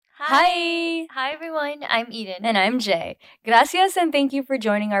Hi! Hi everyone, I'm Eden. And I'm Jay. Gracias and thank you for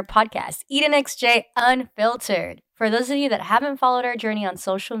joining our podcast, EdenxJay Unfiltered. For those of you that haven't followed our journey on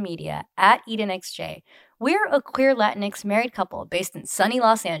social media, at EdenxJay, we're a queer Latinx married couple based in sunny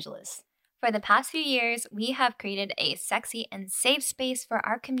Los Angeles. For the past few years, we have created a sexy and safe space for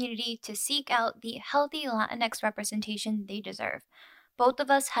our community to seek out the healthy Latinx representation they deserve. Both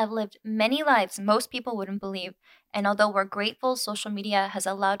of us have lived many lives most people wouldn't believe, and although we're grateful social media has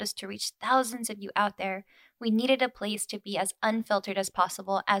allowed us to reach thousands of you out there, we needed a place to be as unfiltered as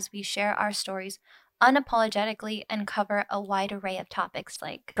possible as we share our stories unapologetically and cover a wide array of topics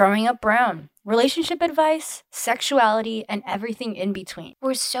like growing up brown, relationship advice, sexuality, and everything in between.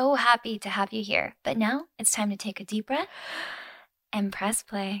 We're so happy to have you here, but now it's time to take a deep breath and press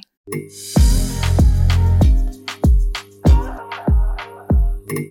play.